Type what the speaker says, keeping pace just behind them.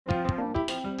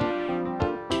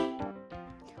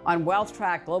On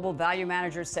WealthTrack, global value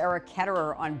manager Sarah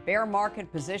Ketterer on bear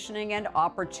market positioning and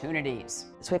opportunities.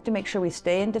 So we have to make sure we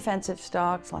stay in defensive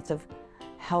stocks, lots of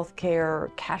healthcare,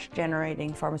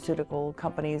 cash-generating pharmaceutical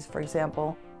companies, for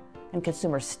example, and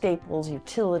consumer staples,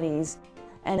 utilities,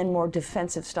 and then more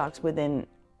defensive stocks within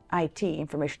IT,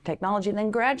 information technology, and then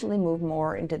gradually move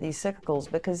more into these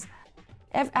cyclicals because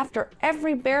after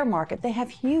every bear market, they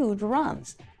have huge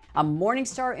runs. A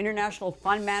Morningstar International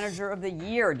Fund Manager of the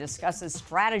Year discusses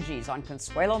strategies on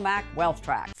Consuelo Mack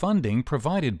WealthTrack. Funding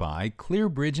provided by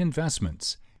ClearBridge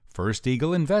Investments, First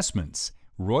Eagle Investments,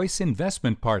 Royce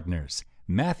Investment Partners,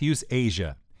 Matthews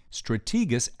Asia,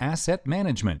 Strategas Asset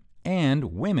Management,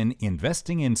 and Women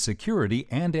Investing in Security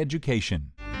and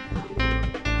Education.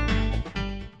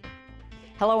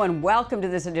 Hello and welcome to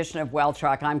this edition of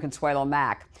WealthTrack. I'm Consuelo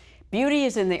Mack. Beauty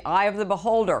is in the eye of the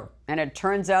beholder, and it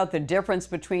turns out the difference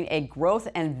between a growth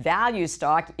and value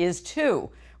stock is too,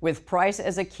 with price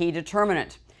as a key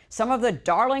determinant. Some of the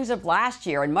darlings of last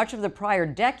year and much of the prior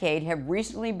decade have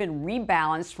recently been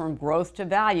rebalanced from growth to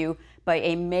value by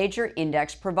a major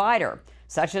index provider,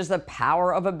 such as the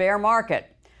power of a bear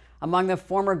market. Among the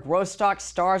former growth stock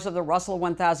stars of the Russell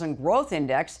 1000 Growth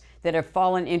Index that have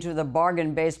fallen into the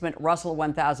bargain basement Russell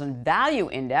 1000 Value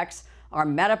Index are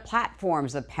Meta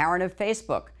Platforms, the parent of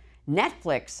Facebook,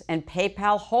 Netflix, and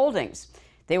PayPal Holdings.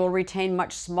 They will retain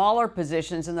much smaller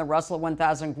positions in the Russell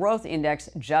 1000 Growth Index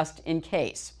just in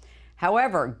case.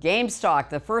 However, GameStop,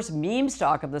 the first meme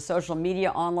stock of the social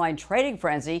media online trading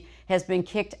frenzy, has been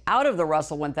kicked out of the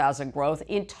Russell 1000 Growth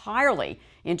entirely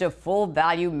into full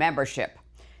value membership.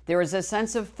 There is a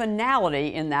sense of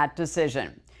finality in that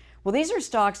decision. Well, these are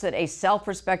stocks that a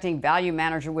self-respecting value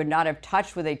manager would not have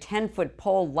touched with a 10-foot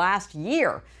pole last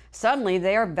year. Suddenly,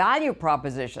 they are value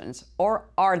propositions, or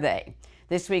are they?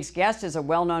 This week's guest is a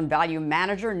well-known value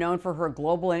manager known for her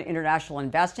global and international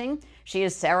investing. She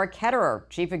is Sarah Ketterer,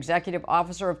 Chief Executive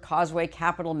Officer of Causeway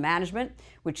Capital Management,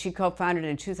 which she co-founded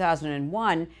in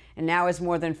 2001 and now has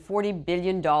more than $40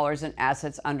 billion in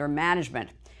assets under management.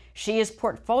 She is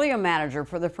portfolio manager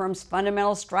for the firm's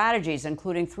fundamental strategies,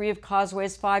 including 3 of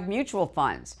Causeway's 5 mutual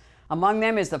funds. Among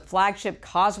them is the flagship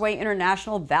Causeway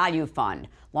International Value Fund,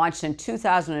 launched in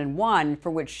 2001,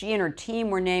 for which she and her team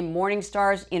were named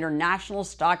Morningstar's International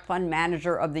Stock Fund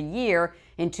Manager of the Year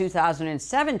in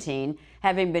 2017,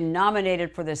 having been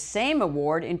nominated for the same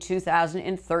award in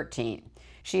 2013.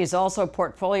 She is also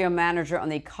portfolio manager on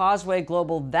the Causeway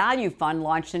Global Value Fund,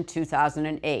 launched in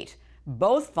 2008.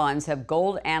 Both funds have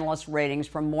gold analyst ratings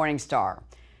from Morningstar.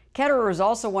 Ketterer is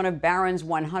also one of Barron's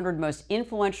 100 most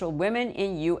influential women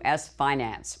in U.S.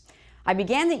 finance. I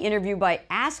began the interview by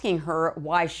asking her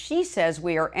why she says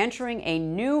we are entering a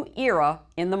new era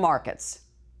in the markets.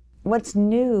 What's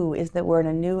new is that we're in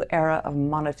a new era of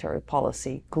monetary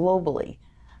policy globally,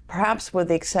 perhaps with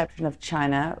the exception of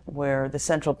China, where the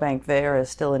central bank there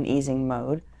is still in easing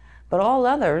mode, but all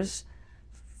others,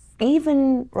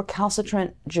 even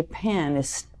recalcitrant Japan,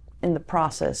 is in the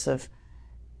process of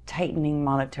tightening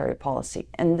monetary policy,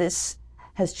 and this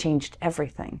has changed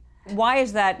everything. Why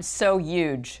is that so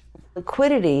huge?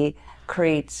 Liquidity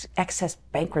creates excess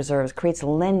bank reserves, creates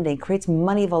lending, creates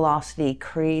money velocity,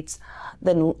 creates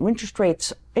then interest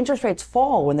rates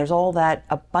fall when there's all that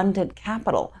abundant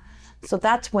capital. So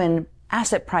that's when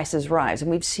asset prices rise, and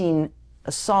we've seen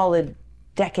a solid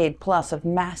decade plus of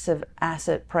massive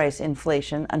asset price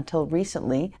inflation until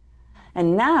recently.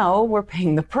 And now we're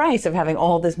paying the price of having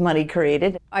all this money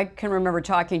created. I can remember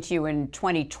talking to you in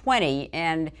 2020,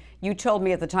 and you told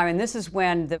me at the time, and this is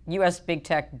when the U.S. big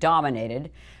tech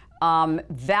dominated,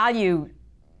 value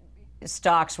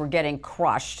stocks were getting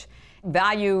crushed.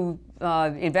 Value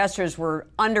investors were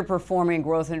underperforming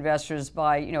growth investors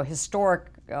by historic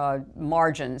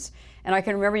margins. And I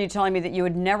can remember you telling me that you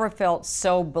had never felt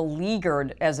so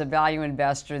beleaguered as a value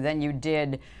investor than you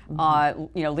did,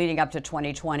 leading up to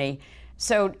 2020.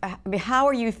 So how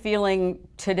are you feeling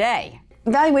today?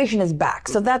 Valuation is back,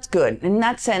 so that's good. In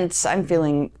that sense, I'm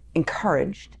feeling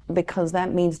encouraged because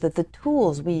that means that the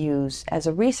tools we use as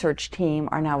a research team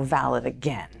are now valid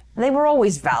again. They were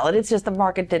always valid, it's just the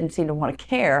market didn't seem to want to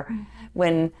care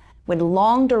when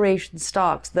long duration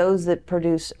stocks, those that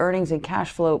produce earnings and cash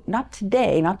flow, not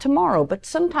today, not tomorrow, but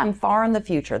sometime far in the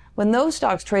future, when those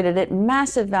stocks traded at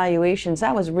massive valuations,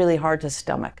 that was really hard to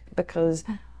stomach because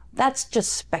that's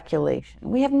just speculation.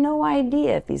 We have no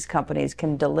idea if these companies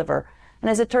can deliver. And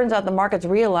as it turns out, the market's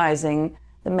realizing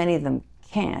that many of them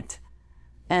can't.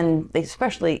 And they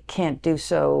especially can't do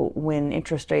so when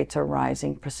interest rates are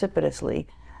rising precipitously.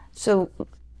 So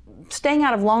staying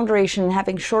out of long duration and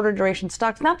having shorter duration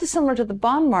stocks, not dissimilar to the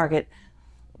bond market,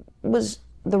 was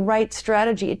the right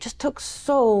strategy. It just took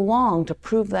so long to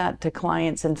prove that to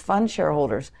clients and fund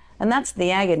shareholders. And that's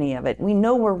the agony of it. We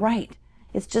know we're right.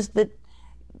 It's just that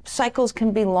cycles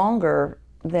can be longer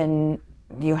than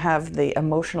you have the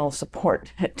emotional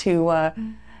support to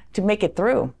make it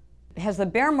through. Has the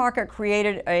bear market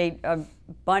created a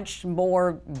bunch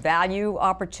more value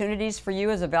opportunities for you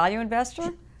as a value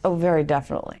investor? Oh, very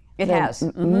definitely. It There has.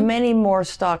 are many more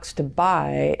stocks to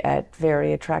buy at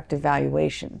very attractive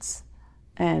valuations.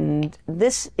 And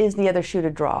this is the other shoe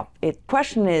to drop. The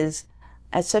question is,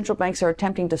 as central banks are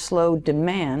attempting to slow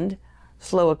demand,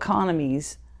 slow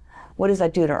economies, what does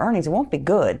that do to earnings? It won't be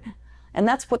good. And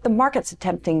that's what the market's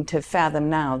attempting to fathom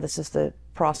now. This is the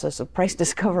process of price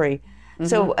discovery.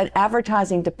 So an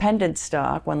advertising dependent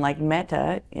stock, one like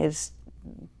Meta, there's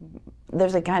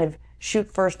a kind of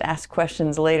shoot first, ask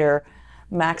questions later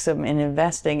maxim in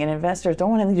investing, and investors don't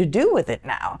want anything to do with it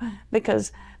now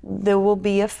because there will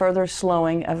be a further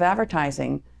slowing of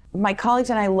advertising. My colleagues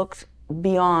and I looked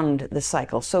beyond the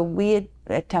cycle. So we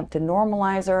attempt to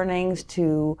normalize earnings,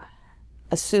 to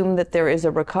assume that there is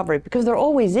a recovery, because there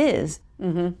always is,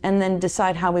 and then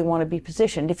decide how we want to be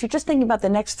positioned. If you're just thinking about the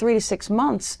next 3 to 6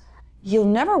 months, you'll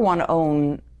never want to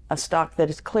own a stock that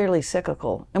is clearly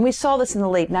cyclical. And we saw this in the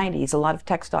late 90s. A lot of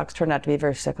tech stocks turned out to be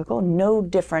very cyclical, no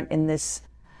different in this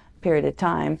period of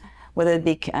time, whether it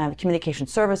be communication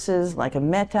services like a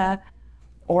Meta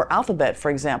or Alphabet,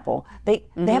 for example. They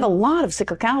have a lot of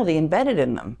cyclicality embedded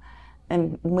in them.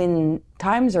 And when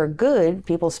times are good,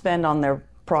 people spend on their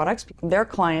products. Their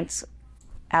clients,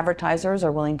 advertisers,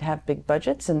 are willing to have big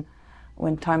budgets. And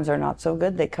when times are not so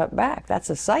good, they cut back.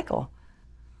 That's a cycle.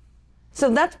 So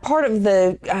that's part of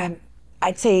the,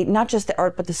 I'd say, not just the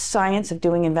art, but the science of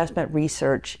doing investment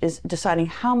research, is deciding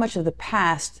how much of the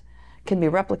past can be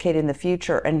replicated in the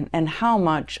future, and how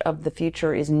much of the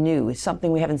future is new, is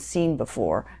something we haven't seen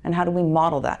before. And how do we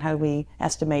model that? How do we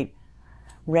estimate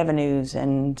revenues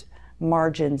and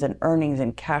margins and earnings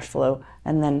and cash flow?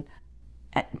 And then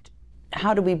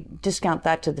how do we discount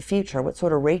that to the future? What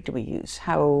sort of rate do we use?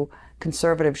 How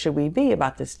conservative should we be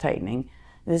about this tightening?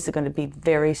 This is going to be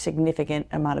very significant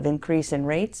amount of increase in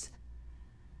rates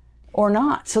or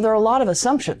not. So there are a lot of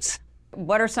assumptions.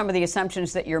 What are some of the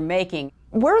assumptions that you're making?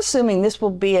 We're assuming this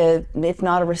will be if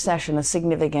not a recession, a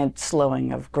significant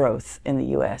slowing of growth in the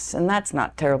US. And that's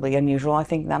not terribly unusual. I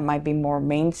think that might be more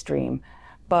mainstream.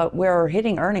 But we're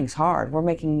hitting earnings hard. We're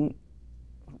making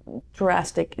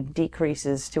drastic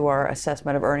decreases to our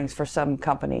assessment of earnings for some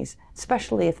companies,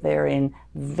 especially if they're in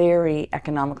very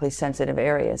economically sensitive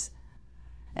areas.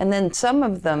 And then some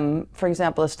of them, for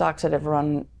example, the stocks that have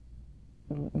run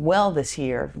well this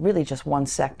year, really just one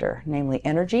sector, namely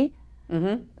energy.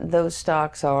 Those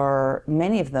stocks are,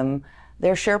 many of them,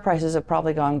 their share prices have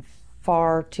probably gone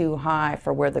far too high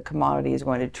for where the commodity is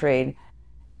going to trade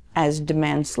as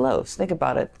demand slows. Think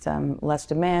about it, less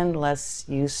demand, less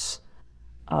use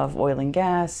of oil and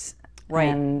gas,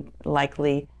 and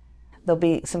likely there'll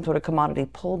be some sort of commodity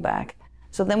pullback.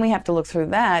 So then we have to look through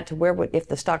that to where, if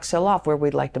the stocks sell off, where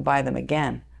we'd like to buy them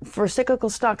again. For cyclical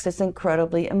stocks, it's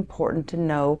incredibly important to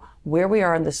know where we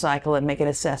are in the cycle and make an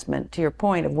assessment, to your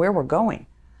point, of where we're going.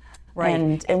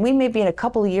 And we may be in a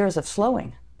couple of years of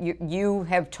slowing. You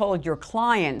have told your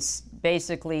clients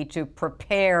basically to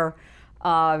prepare,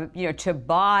 to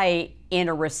buy in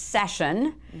a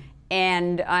recession,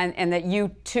 and that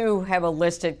you too have a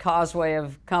listed Causeway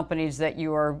of companies that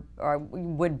you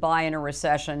would buy in a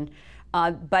recession.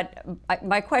 But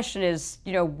my question is,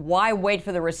 why wait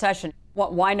for the recession?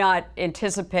 Why not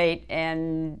anticipate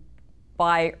and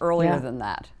buy earlier than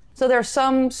that? So there are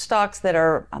some stocks that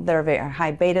are very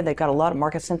high beta. They've got a lot of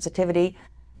market sensitivity.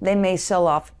 They may sell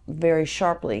off very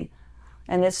sharply,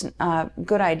 and it's a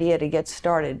good idea to get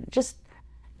started. Just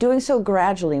doing so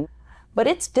gradually, but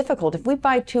it's difficult. If we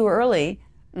buy too early,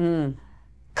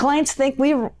 clients think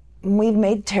we've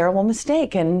made a terrible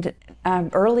mistake, and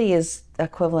early is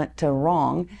equivalent to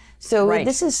wrong. So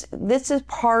this is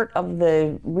part of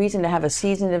the reason to have a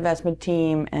seasoned investment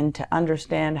team and to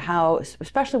understand how,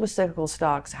 especially with cyclical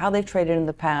stocks, how they've traded in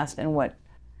the past and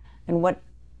what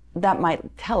that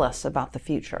might tell us about the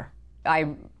future.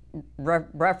 I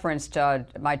referenced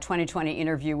my 2020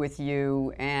 interview with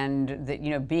you, and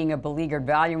that, being a beleaguered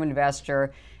value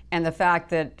investor, and the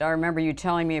fact that I remember you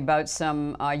telling me about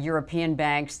some European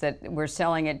banks that were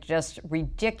selling at just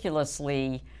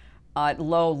ridiculously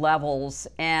low levels,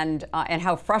 and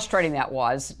how frustrating that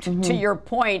was. To your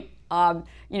point,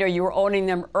 you were owning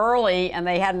them early and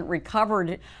they hadn't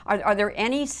recovered. Are there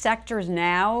any sectors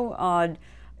now,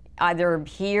 either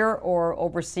here or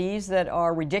overseas, that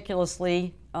are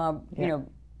ridiculously,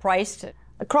 priced?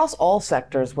 Across all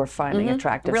sectors, we're finding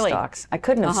attractive Really? stocks. I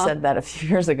couldn't have said that a few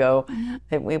years ago.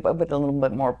 We were a little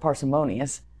bit more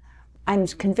parsimonious. I'm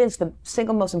convinced the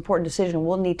single most important decision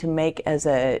we'll need to make as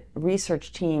a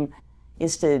research team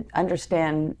is to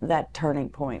understand that turning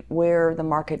point where the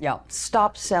market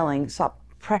stops selling, stops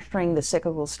pressuring the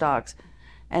cyclical stocks,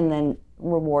 and then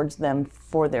rewards them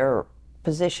for their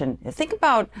position. Think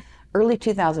about early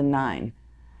 2009.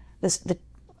 The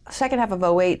second half of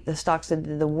 2008, the stocks that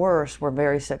did the worst were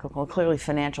very cyclical. Clearly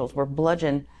financials were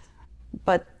bludgeoned,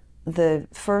 but the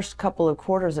first couple of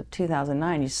quarters of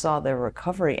 2009, you saw their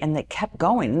recovery, and they kept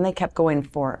going, and they kept going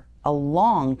for a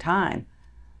long time.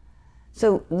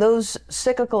 So those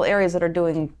cyclical areas that are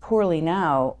doing poorly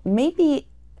now may be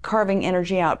carving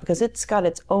energy out because it's got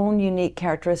its own unique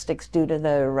characteristics due to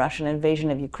the Russian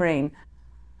invasion of Ukraine.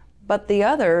 But the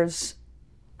others,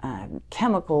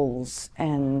 chemicals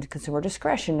and consumer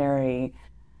discretionary,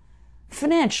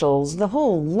 financials, the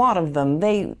whole lot of them,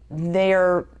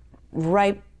 they're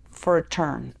ripe for a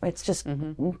turn. It's just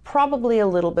probably a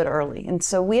little bit early. And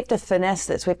so we have to finesse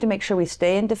this. We have to make sure we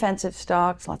stay in defensive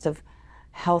stocks, lots of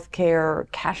healthcare,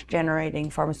 cash-generating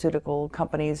pharmaceutical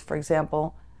companies, for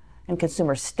example, and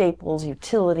consumer staples,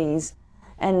 utilities,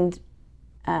 and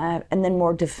then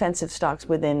more defensive stocks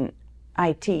within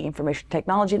IT, information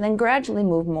technology, and then gradually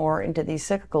move more into these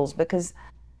cyclicals because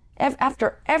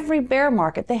after every bear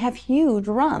market, they have huge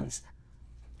runs.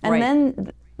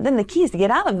 And then the key is to get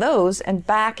out of those and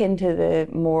back into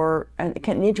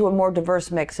into a more diverse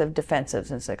mix of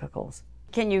defensives and cyclicals.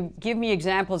 Can you give me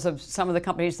examples of some of the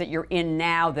companies that you're in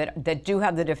now that do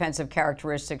have the defensive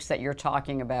characteristics that you're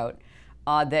talking about,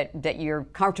 that you're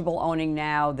comfortable owning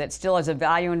now, that still as a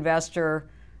value investor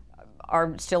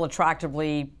are still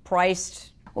attractively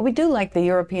priced? Well, we do like the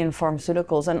European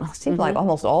pharmaceuticals, and it seems like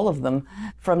almost all of them,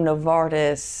 from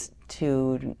Novartis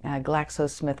to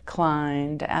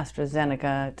GlaxoSmithKline to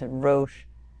AstraZeneca to Roche.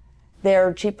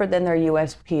 They're cheaper than their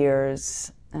U.S.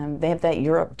 peers. They have that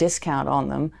Europe discount on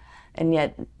them, and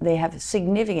yet they have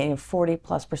significant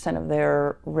 40+% of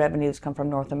their revenues come from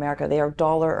North America. They are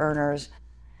dollar earners.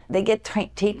 They get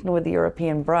taken with the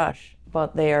European brush,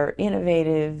 but they are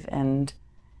innovative, and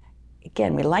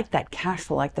again, we like that cash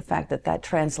flow, like the fact that that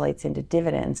translates into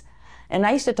dividends. And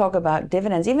I used to talk about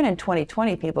dividends. Even in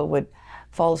 2020, people would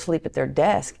fall asleep at their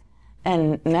desk,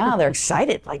 and now they're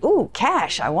excited, like, ooh,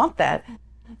 cash, I want that.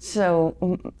 So,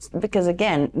 because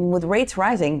again, with rates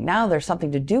rising, now there's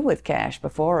something to do with cash.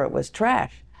 Before it was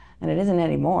trash, and it isn't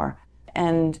anymore.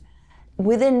 And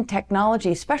within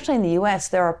technology, especially in the US,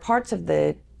 there are parts of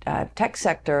the tech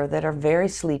sector that are very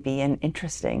sleepy and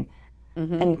interesting.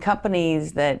 And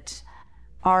companies that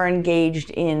are engaged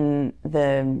in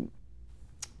the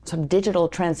sort of digital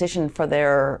transition for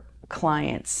their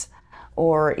clients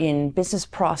or in business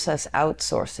process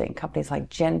outsourcing, companies like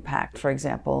Genpact, for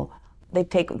example, they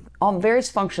take all various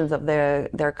functions of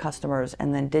their customers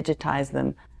and then digitize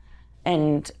them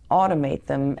and automate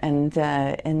them, and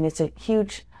it's a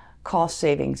huge cost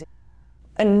savings.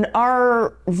 And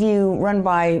our view, run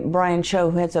by Brian Cho,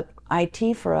 who heads up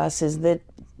IT for us, is that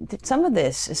some of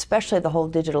this, especially the whole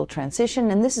digital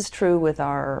transition, and this is true with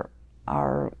our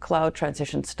cloud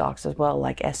transition stocks as well,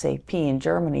 like SAP in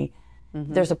Germany,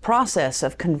 there's a process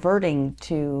of converting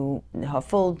to a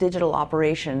full digital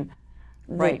operation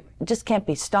that just can't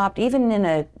be stopped, even in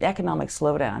an economic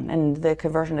slowdown. And the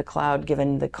conversion to cloud,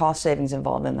 given the cost savings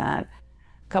involved in that,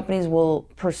 companies will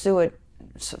pursue it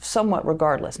somewhat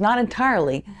regardless. Not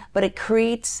entirely, but it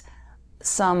creates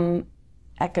some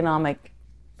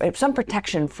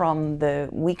protection from the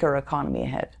weaker economy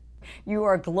ahead. You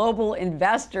are global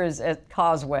investors at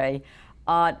Causeway.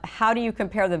 How do you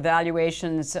compare the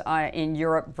valuations in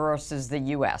Europe versus the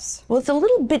U.S.? Well, it's a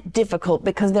little bit difficult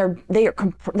because they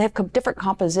have different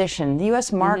composition. The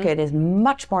U.S. market is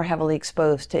much more heavily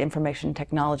exposed to information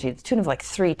technology. It's to the tune of like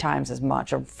 3 times as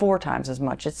much or 4 times as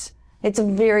much. It's a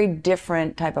very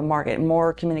different type of market,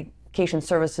 more communication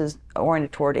services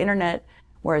oriented toward internet,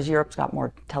 whereas Europe's got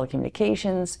more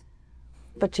telecommunications.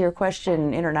 But to your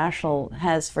question, international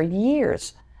has for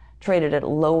years traded at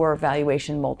lower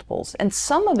valuation multiples. And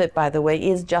some of it, by the way,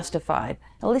 is justified,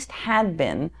 at least had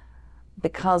been,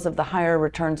 because of the higher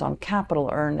returns on capital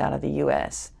earned out of the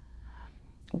U.S.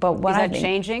 But what is that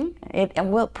changing?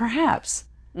 Well, perhaps.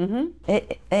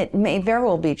 It may very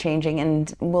well be changing,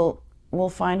 and we'll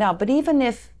find out. But even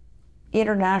if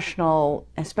international,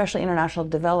 especially international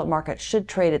developed markets, should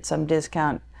trade at some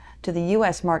discount to the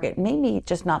U.S. market, maybe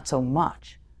just not so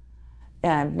much,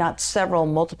 and not several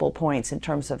multiple points in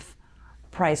terms of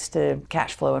price to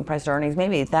cash flow and price to earnings.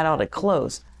 Maybe that ought to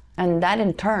close. And that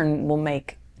in turn will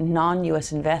make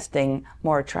non-U.S. investing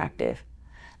more attractive.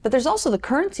 But there's also the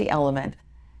currency element.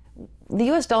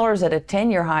 The US dollar is at a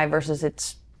 10-year high versus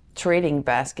its trading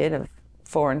basket of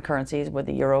foreign currencies, with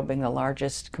the euro being the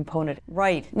largest component.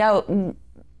 Right. Now,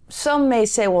 some may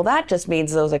say, well, that just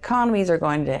means those economies are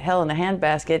going to hell in a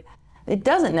handbasket. It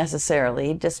doesn't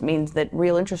necessarily. It just means that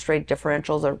real interest rate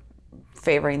differentials are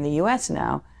favoring the US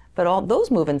now. But all those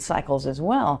move in cycles as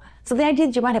well. So the idea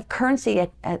that you might have currency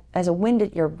as a wind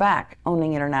at your back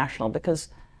owning international, because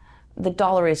the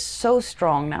dollar is so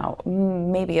strong now,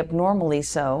 maybe abnormally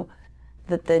so,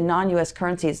 that the non-US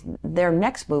currencies, their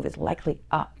next move is likely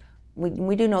up.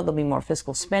 We do know there'll be more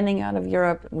fiscal spending out of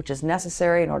Europe, which is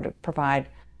necessary in order to provide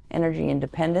energy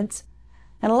independence.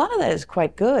 And a lot of that is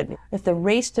quite good. If the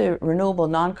race to renewable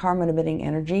non-carbon emitting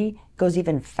energy goes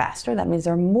even faster, that means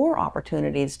there are more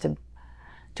opportunities to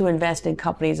invest in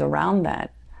companies around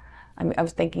that. I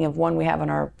was thinking of one we have in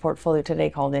our portfolio today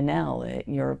called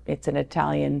Enel. It's an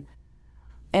Italian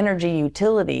energy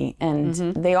utility, and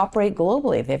they operate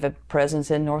globally. They have a presence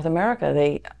in North America.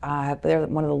 They're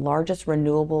one of the largest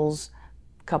renewables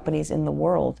companies in the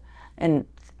world, and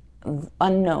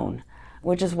unknown,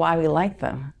 which is why we like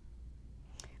them.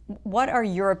 What are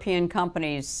European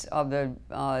companies of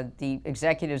the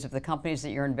executives of the companies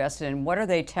that you're invested in? What are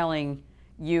they telling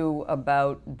you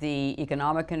about the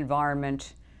economic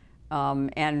environment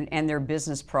and their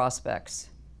business prospects?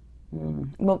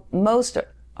 Well, most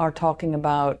are talking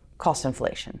about cost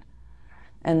inflation,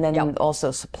 and then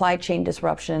also supply chain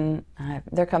disruption.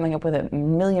 They're coming up with a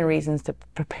million reasons to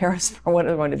prepare us for what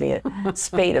is going to be a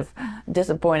spate of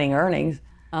disappointing earnings.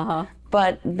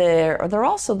 But they're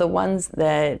also the ones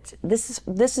that this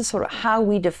is sort of how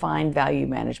we define value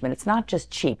management. It's not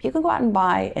just cheap. You can go out and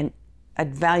buy a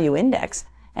value index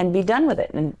and be done with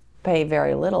it and pay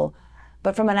very little.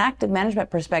 But from an active management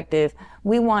perspective,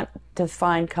 we want to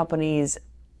find companies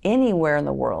anywhere in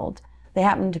the world. They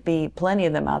happen to be plenty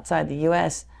of them outside the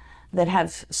US that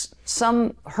have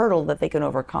some hurdle that they can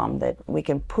overcome, that we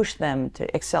can push them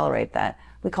to accelerate that.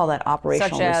 We call that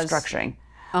operational restructuring.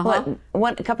 Well,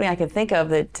 one company I can think of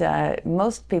that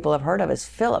most people have heard of is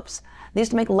Philips. They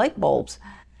used to make light bulbs.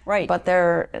 Right. But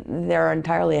they're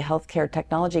entirely a healthcare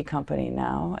technology company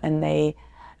now, and they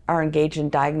are engaged in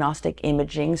diagnostic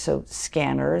imaging, so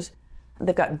scanners.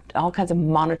 They've got all kinds of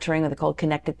monitoring that they call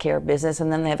connected care business,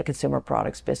 and then they have a consumer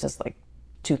products business like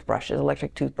toothbrushes,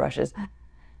 electric toothbrushes.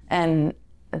 And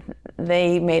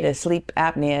they made a sleep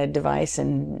apnea device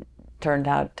and turned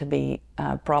out to be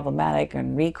problematic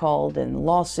and recalled and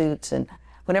lawsuits, and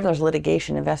whenever there's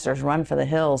litigation, investors run for the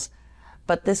hills.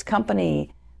 But this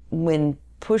company, when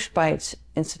pushed by its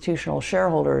institutional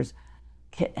shareholders,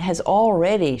 has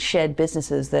already shed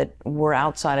businesses that were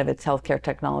outside of its healthcare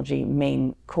technology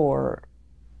main core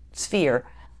sphere.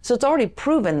 So it's already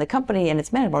proven, the company and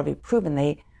its management have already proven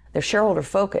they're shareholder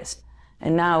focused.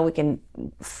 And now we can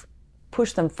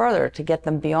push them further to get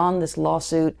them beyond this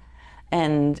lawsuit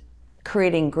and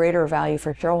creating greater value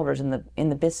for shareholders in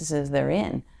the businesses they're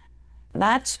in.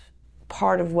 That's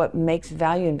part of what makes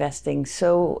value investing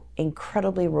so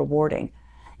incredibly rewarding,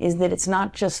 is that it's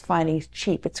not just finding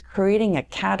cheap, it's creating a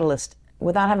catalyst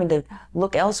without having to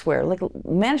look elsewhere. Like,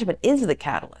 management is the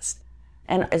catalyst.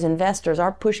 And as investors,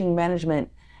 are pushing management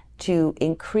to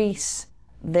increase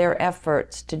their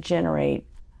efforts to generate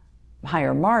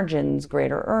higher margins,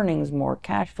 greater earnings, more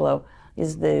cash flow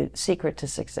is the secret to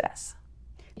success.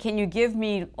 Can you give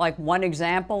me like one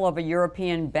example of a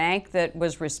European bank that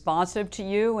was responsive to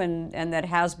you and that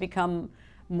has become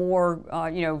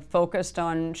more focused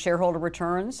on shareholder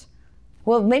returns?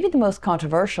 Well, maybe the most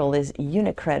controversial is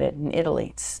UniCredit in Italy.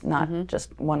 It's not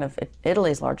just one of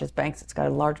Italy's largest banks. It's got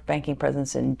a large banking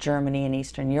presence in Germany and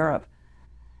Eastern Europe.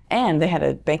 And they had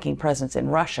a banking presence in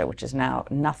Russia, which is now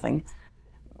nothing.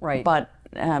 Right. But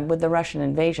with the Russian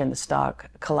invasion, the stock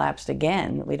collapsed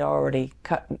again. We'd already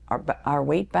cut our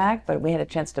weight back, but we had a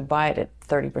chance to buy it at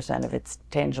 30% of its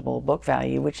tangible book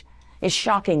value, which is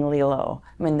shockingly low.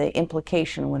 I mean, the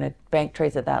implication when a bank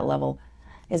trades at that level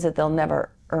is that they'll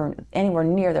never earn anywhere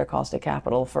near their cost of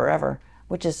capital forever,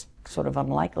 which is sort of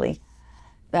unlikely.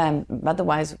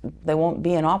 Otherwise, they won't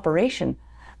be in operation.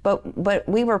 But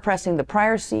we were pressing the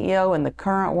prior CEO and the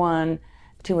current one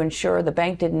to ensure the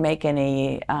bank didn't make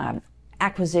any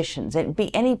acquisitions. It'd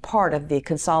be any part of the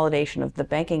consolidation of the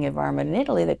banking environment in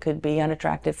Italy that could be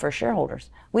unattractive for shareholders.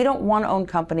 We don't want to own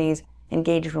companies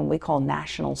engaged in what we call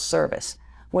national service,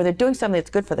 where they're doing something that's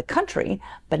good for the country,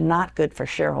 but not good for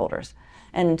shareholders.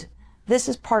 And this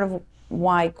is part of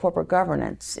why corporate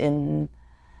governance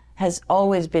has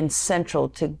always been central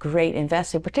to great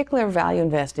investing, particularly value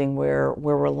investing, where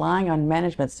we're relying on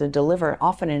managements to deliver,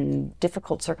 often in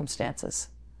difficult circumstances.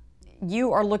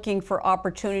 you are looking for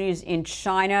opportunities in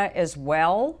China as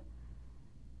well.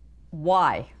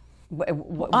 Why?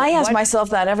 I ask myself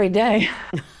that every day.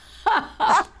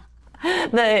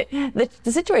 The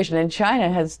situation in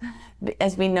China has,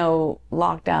 as we know,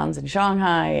 lockdowns in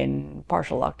Shanghai and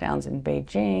partial lockdowns in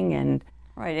Beijing and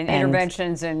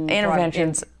interventions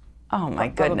oh my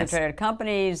goodness, publicly traded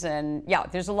companies, and yeah,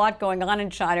 there's a lot going on in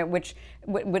China, which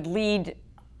would lead,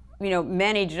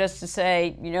 many just to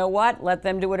say, you know what, let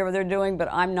them do whatever they're doing, but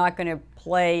I'm not going to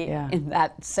play in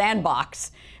that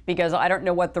sandbox because I don't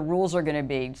know what the rules are going to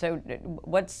be. So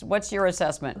what's your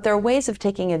assessment? There are ways of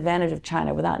taking advantage of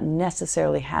China without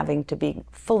necessarily having to be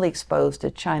fully exposed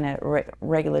to China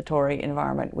regulatory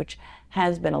environment, which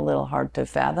has been a little hard to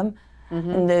fathom.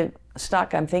 And the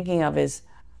stock I'm thinking of is,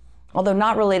 although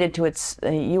not related to its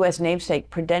U.S. namesake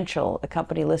Prudential, a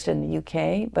company listed in the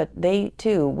UK, but they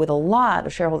too, with a lot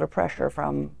of shareholder pressure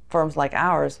from firms like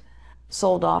ours,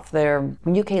 sold off their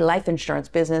UK life insurance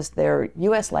business, their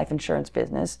US life insurance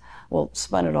business,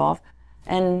 spun it off,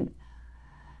 and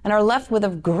are left with a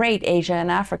great Asia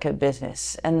and Africa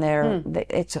business. And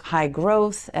it's high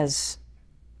growth as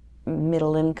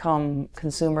middle income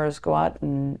consumers go out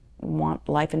and want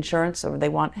life insurance, or they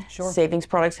want savings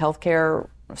products, healthcare,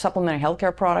 supplementary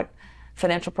healthcare product,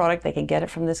 financial product. They can get it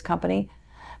from this company.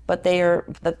 But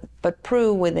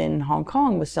Pru within Hong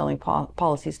Kong was selling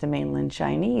policies to mainland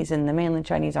Chinese, and the mainland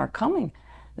Chinese aren't coming.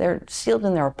 They're sealed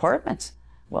in their apartments.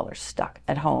 Well, they're stuck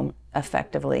at home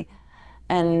effectively.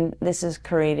 And this has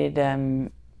created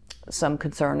some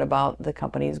concern about the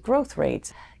company's growth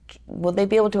rates. Will they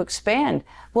be able to expand?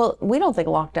 Well, we don't think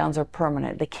lockdowns are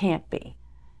permanent. They can't be.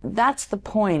 That's the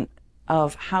point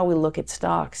of how we look at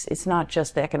stocks. It's not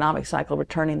just the economic cycle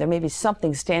returning. There may be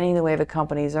something standing in the way of a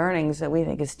company's earnings that we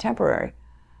think is temporary.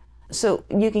 So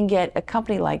you can get a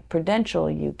company like Prudential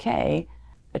UK,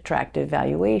 attractive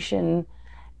valuation,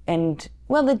 and,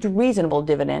 it's a reasonable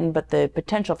dividend, but the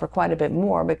potential for quite a bit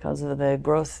more because of the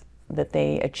growth that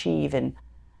they achieve in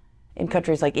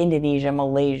countries like Indonesia,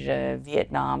 Malaysia,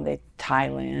 Vietnam,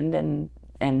 Thailand,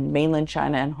 and mainland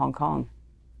China and Hong Kong.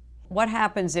 What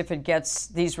happens if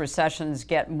these recessions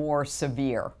get more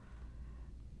severe?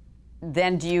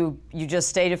 Then do you just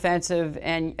stay defensive,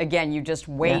 and again, you just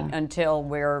wait until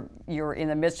you're in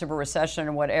the midst of a recession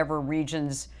in whatever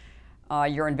regions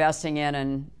you're investing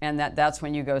in, and that's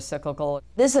when you go cyclical?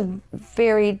 This is a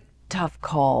very tough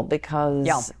call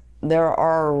because there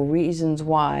are reasons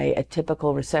why a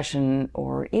typical recession,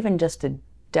 or even just a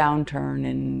downturn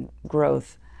in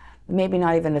growth, maybe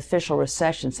not even official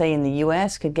recession, say in the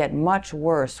U.S., could get much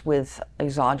worse with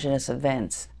exogenous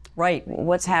events. Right.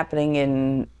 What's happening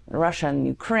in Russia and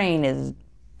Ukraine is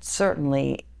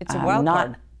certainly it's a wild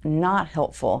card. Not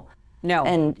helpful. No.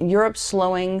 And Europe's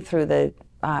slowing through the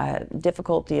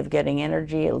difficulty of getting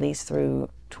energy, at least through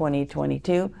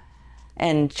 2022.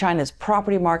 And China's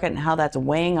property market and how that's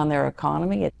weighing on their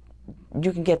economy.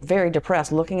 You can get very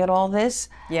depressed looking at all this.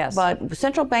 Yes. But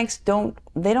central banks don't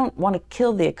want to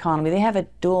kill the economy. They have a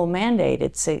dual mandate.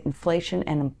 It's inflation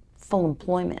and full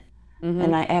employment.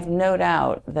 And I have no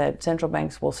doubt that central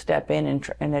banks will step in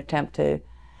and attempt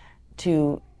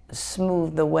to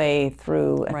smooth the way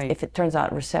through if it turns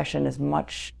out recession is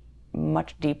much,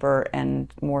 much deeper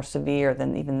and more severe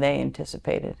than even they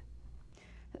anticipated.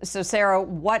 So Sarah,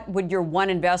 what would your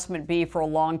one investment be for a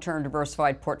long-term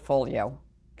diversified portfolio?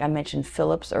 I mentioned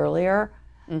Philips earlier.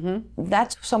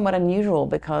 That's somewhat unusual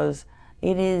because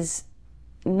it is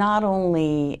not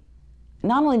only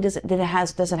does it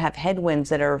have headwinds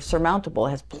that are surmountable,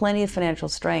 it has plenty of financial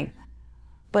strength,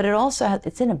 but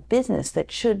it's in a business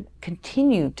that should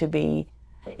continue to be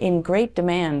in great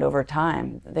demand over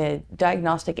time. The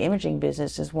diagnostic imaging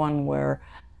business is one where,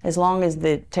 as long as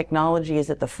the technology is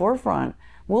at the forefront,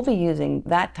 we'll be using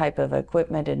that type of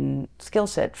equipment and skill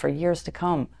set for years to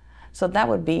come. So that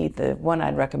would be the one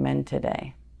I'd recommend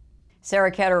today.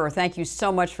 Sarah Ketterer, thank you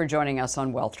so much for joining us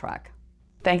on WealthTrack.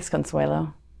 Thanks,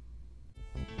 Consuelo.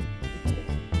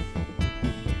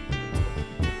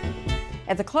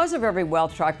 At the close of every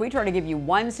Wealth Track, we try to give you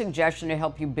one suggestion to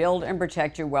help you build and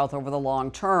protect your wealth over the long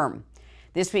term.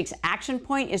 This week's action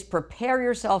point is prepare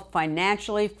yourself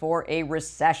financially for a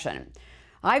recession.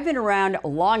 I've been around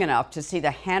long enough to see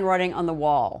the handwriting on the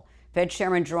wall. Fed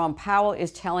Chairman Jerome Powell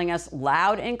is telling us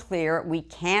loud and clear we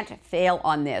can't fail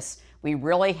on this. We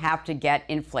really have to get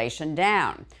inflation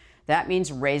down. That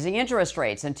means raising interest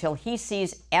rates until he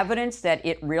sees evidence that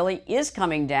it really is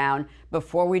coming down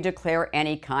before we declare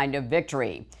any kind of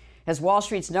victory. As Wall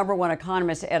Street's #1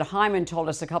 economist Ed Hyman told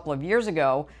us a couple of years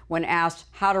ago when asked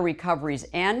how do recoveries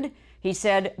end, he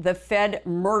said the Fed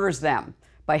murders them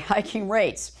by hiking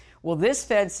rates. Well, this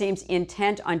Fed seems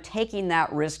intent on taking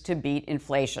that risk to beat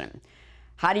inflation.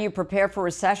 How do you prepare for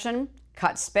recession?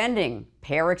 Cut spending,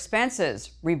 pare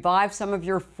expenses, revive some of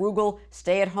your frugal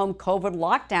stay-at-home COVID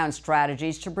lockdown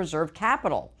strategies to preserve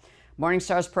capital.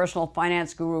 Morningstar's personal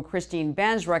finance guru Christine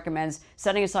Benz recommends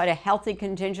setting aside a healthy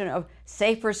contingent of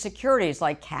safer securities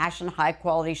like cash and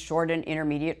high-quality short and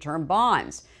intermediate-term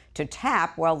bonds to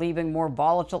tap while leaving more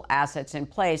volatile assets in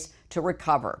place to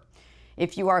recover.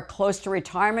 If you are close to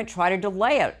retirement, try to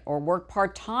delay it or work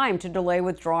part-time to delay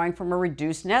withdrawing from a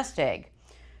reduced nest egg.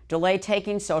 Delay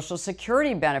taking Social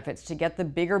Security benefits to get the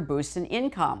bigger boost in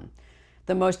income.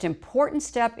 The most important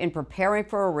step in preparing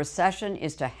for a recession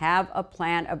is to have a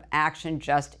plan of action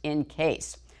just in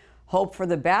case. Hope for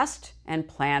the best and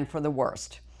plan for the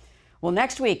worst. Well,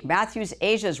 next week, Matthews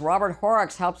Asia's Robert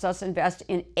Horrocks helps us invest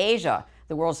in Asia,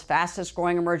 the world's fastest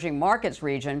growing emerging markets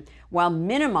region, while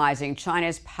minimizing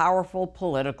China's powerful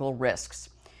political risks.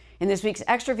 In this week's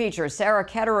extra feature, Sarah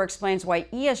Ketterer explains why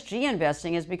ESG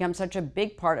investing has become such a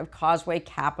big part of Causeway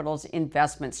Capital's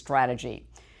investment strategy.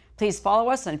 Please follow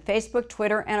us on Facebook,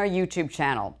 Twitter, and our YouTube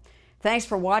channel. Thanks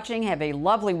for watching. Have a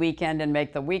lovely weekend and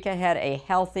make the week ahead a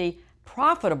healthy,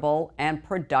 profitable, and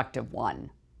productive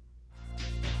one.